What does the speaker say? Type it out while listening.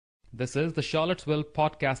This is the Charlottesville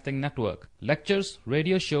Podcasting Network. Lectures,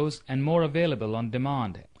 radio shows, and more available on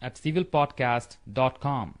demand at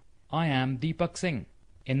civilpodcast.com. I am Deepak Singh.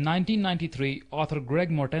 In 1993, author Greg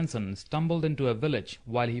Mortenson stumbled into a village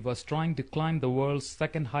while he was trying to climb the world's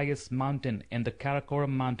second highest mountain in the Karakoram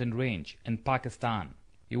mountain range in Pakistan.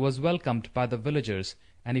 He was welcomed by the villagers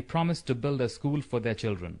and he promised to build a school for their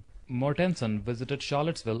children. Mortenson visited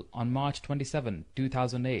Charlottesville on March 27,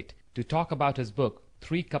 2008 to talk about his book,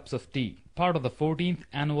 3 Cups of Tea, part of the 14th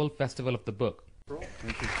Annual Festival of the Book.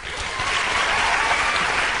 Thank you.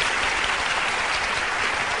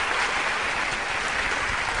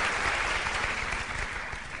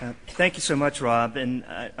 Thank you so much, Rob. And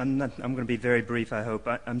I'm going to be very brief, I hope.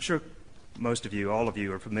 I'm sure most of you, all of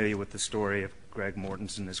you, are familiar with the story of Greg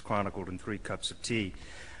Mortenson as chronicled in 3 Cups of Tea.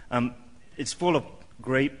 It's full of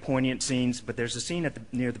great, poignant scenes, but there's a scene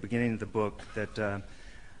near the beginning of the book that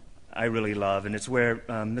I really love, and it's where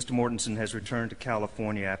Mr. Mortenson has returned to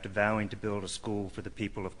California after vowing to build a school for the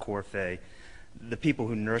people of Corfay, the people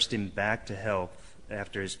who nursed him back to health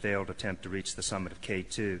after his failed attempt to reach the summit of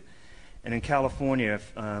K2. And in California,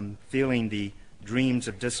 feeling the dreams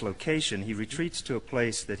of dislocation, he retreats to a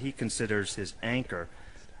place that he considers his anchor,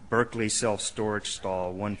 Berkeley Self-Storage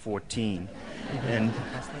Stall 114. And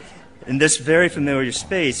in this very familiar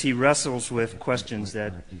space, he wrestles with questions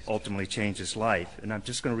that ultimately change his life. And I'm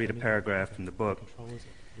just going to read a paragraph from the book.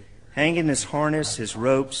 Hanging his harness, his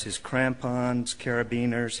ropes, his crampons,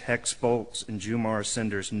 carabiners, hex bolts, and Jumar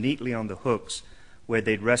cinders neatly on the hooks where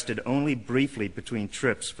they'd rested only briefly between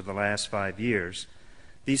trips for the last 5 years,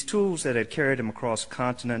 these tools that had carried him across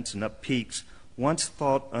continents and up peaks, once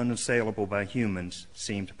thought unassailable by humans,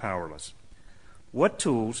 seemed powerless. What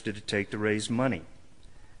tools did it take to raise money?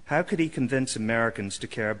 How could he convince Americans to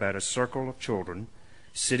care about a circle of children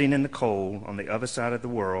sitting in the cold on the other side of the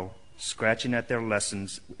world, scratching at their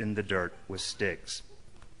lessons in the dirt with sticks?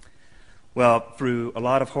 Well, through a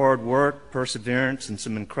lot of hard work, perseverance, and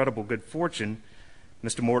some incredible good fortune,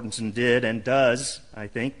 Mr. Mortenson did and does, I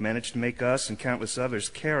think, manage to make us and countless others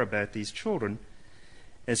care about these children.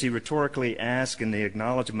 As he rhetorically asks in the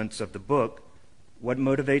acknowledgments of the book, what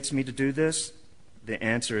motivates me to do this? The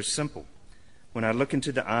answer is simple. When I look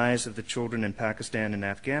into the eyes of the children in Pakistan and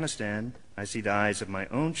Afghanistan, I see the eyes of my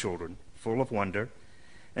own children, full of wonder,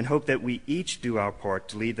 and hope that we each do our part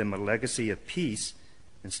to leave them a legacy of peace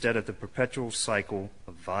instead of the perpetual cycle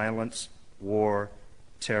of violence, war,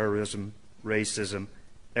 terrorism, racism,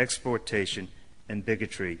 exploitation, and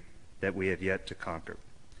bigotry that we have yet to conquer.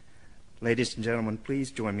 Ladies and gentlemen, please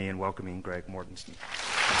join me in welcoming Greg Mortenson.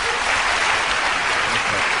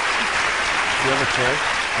 Do you have a chair?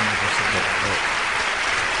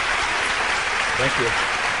 Thank you.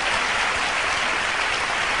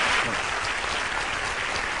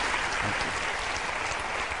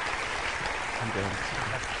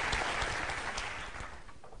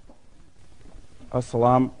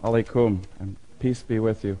 Assalamu alaikum, and peace be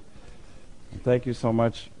with you. And thank you so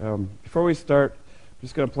much. Before we start, I'm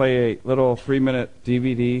just going to play a little 3-minute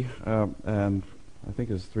DVD, and I think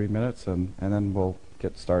it's 3 minutes, and then we'll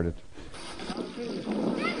get started.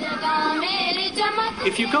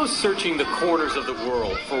 If you go searching the corners of the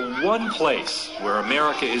world for one place where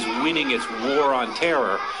America is winning its war on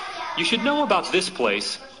terror, you should know about this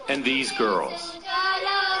place and these girls.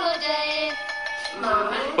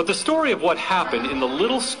 But the story of what happened in the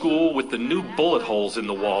little school with the new bullet holes in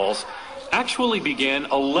the walls actually began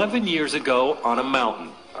 11 years ago on a mountain.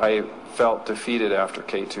 I felt defeated after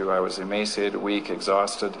K2. I was emaciated, weak,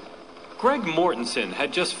 exhausted. Greg Mortenson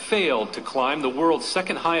had just failed to climb the world's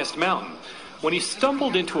second highest mountain when he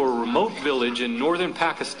stumbled into a remote village in northern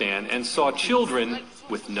Pakistan and saw children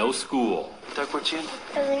with no school.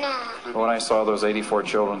 When I saw those 84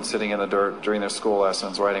 children sitting in the dirt during their school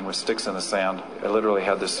lessons, writing with sticks in the sand, I literally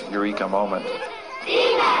had this eureka moment.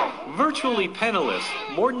 Virtually penniless,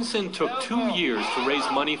 Mortenson took 2 years to raise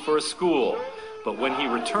money for a school. But when he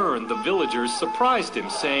returned, the villagers surprised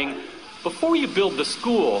him, saying, "Before you build the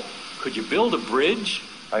school, could you build a bridge?"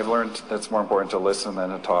 I've learned that it's more important to listen than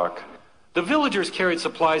to talk. The villagers carried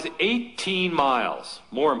supplies 18 miles.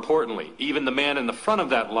 More importantly, even the man in the front of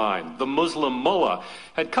that line, the Muslim mullah,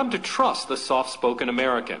 had come to trust the soft-spoken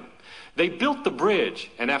American. They built the bridge,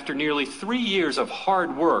 and after nearly 3 years of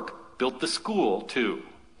hard work, built the school, too.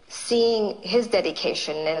 Seeing his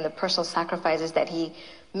dedication and the personal sacrifices that he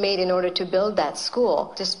made in order to build that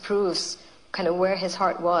school just proves kind of where his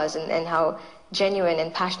heart was and how genuine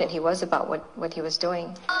and passionate he was about what he was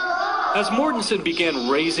doing. As Mortenson began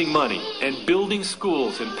raising money and building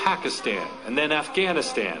schools in Pakistan and then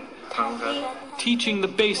Afghanistan, teaching the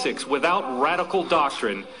basics without radical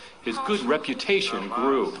doctrine, his good reputation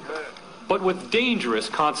grew. but with dangerous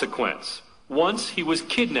consequence. Once he was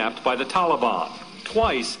kidnapped by the Taliban.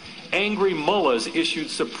 Twice, angry mullahs issued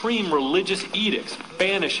supreme religious edicts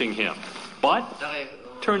banishing him. But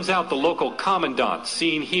turns out the local commandant,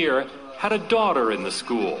 seen here, had a daughter in the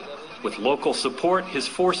school. With local support, his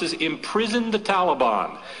forces imprisoned the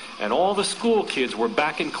Taliban, and all the school kids were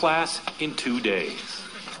back in class in 2 days.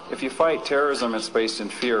 If you fight terrorism, it's based in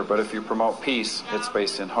fear, but if you promote peace, it's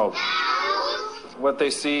based in hope. What they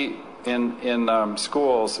see in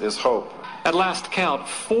schools is hope. At last count,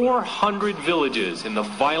 400 villages in the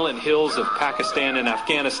violent hills of Pakistan and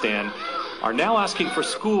Afghanistan are now asking for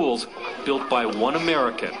schools built by one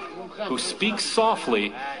American who speaks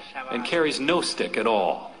softly and carries no stick at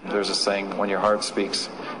all. There's a saying, when your heart speaks,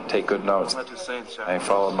 take good notes. I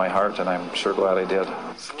followed my heart, and I'm sure glad I did.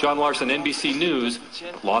 John Larson, NBC News,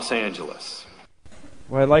 Los Angeles.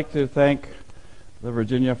 Well, I'd like to thank the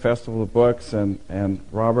Virginia Festival of Books and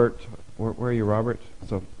Robert. Where are you, Robert?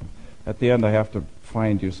 So at the end, I have to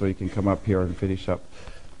find you so you can come up here and finish up.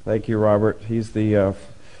 Thank you, Robert. He's the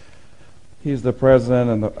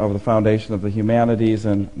president of the Foundation of the Humanities,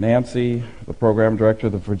 and Nancy, the program director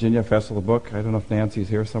of the Virginia Festival of Book. I don't know if Nancy's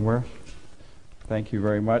here somewhere. Thank you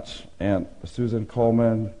very much. And Susan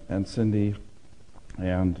Coleman and Cindy,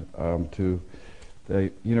 and to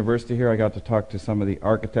the university here, I got to talk to some of the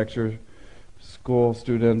architecture school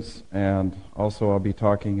students, and also I'll be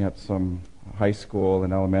talking at some high school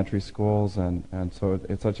and elementary schools, and so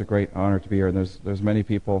it's such a great honor to be here. And there's many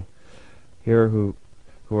people here who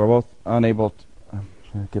are both unable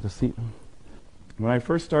to get a seat. When I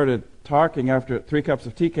first started talking after 3 Cups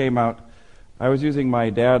of Tea came out, I was using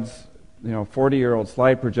my dad's 40-year-old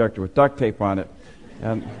slide projector with duct tape on it.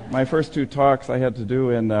 And my first 2 talks I had to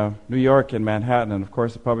do in New York and Manhattan, and of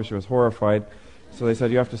course the publisher was horrified. So they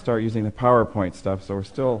said, you have to start using the PowerPoint stuff. So we're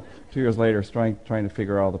still, 2 years later, trying to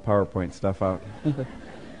figure all the PowerPoint stuff out.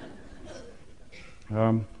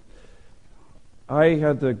 I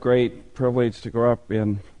had the great privilege to grow up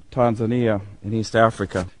in Tanzania in East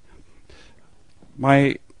Africa.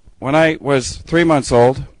 When I was 3 months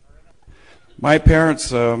old, my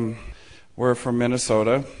parents were from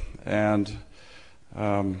Minnesota, and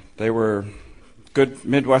they were good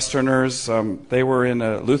Midwesterners. They were in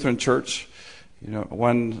a Lutheran church,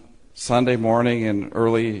 one Sunday morning in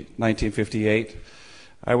early 1958.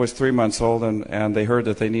 I was 3 months old, and they heard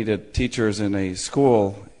that they needed teachers in a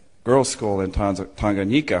school, girls' school in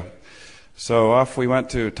Tanganyika. So off we went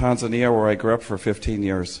to Tanzania, where I grew up for 15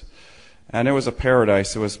 years. And it was a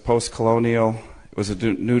paradise. It was post-colonial. It was a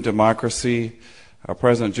new democracy.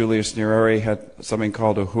 President Julius Nyerere had something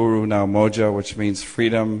called Uhuru na Umoja, which means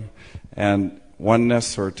freedom and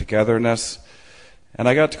oneness or togetherness. And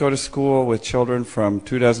I got to go to school with children from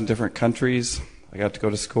 24 different countries. I got to go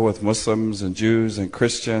to school with Muslims and Jews and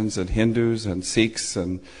Christians and Hindus and Sikhs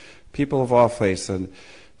and people of all faiths. And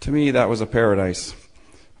to me, that was a paradise.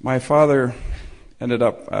 My father ended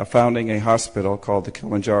up founding a hospital called the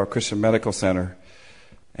Kilimanjaro Christian Medical Center.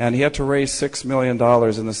 And he had to raise $6 million in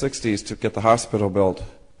the 60s to get the hospital built.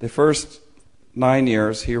 The first 9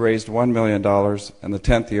 years, he raised $1 million, and the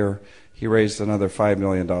 10th year, he raised another $5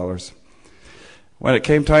 million. When it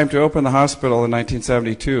came time to open the hospital in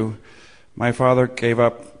 1972, my father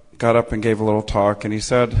got up and gave a little talk, and he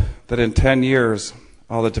said that in 10 years,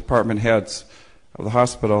 all the department heads of the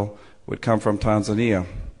hospital would come from Tanzania.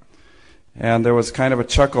 And there was kind of a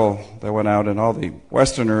chuckle that went out, and all the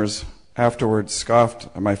Westerners afterwards scoffed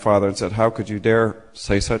at my father and said, how could you dare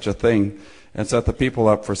say such a thing and set the people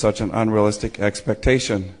up for such an unrealistic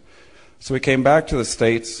expectation? So we came back to the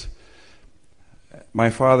States. My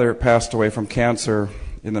father passed away from cancer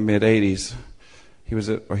in the mid-'80s. He was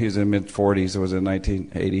in mid-40s. It was in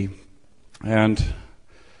 1980. And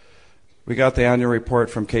we got the annual report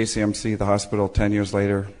from KCMC, the hospital, 10 years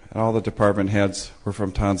later, and all the department heads were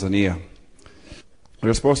from Tanzania.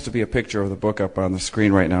 There's supposed to be a picture of the book up on the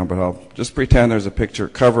screen right now, but I'll just pretend there's a picture,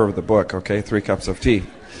 cover of the book, okay? 3 Cups of Tea.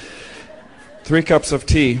 3 cups of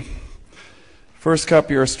tea. First cup,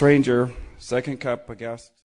 you're a stranger. Second cup, a guest.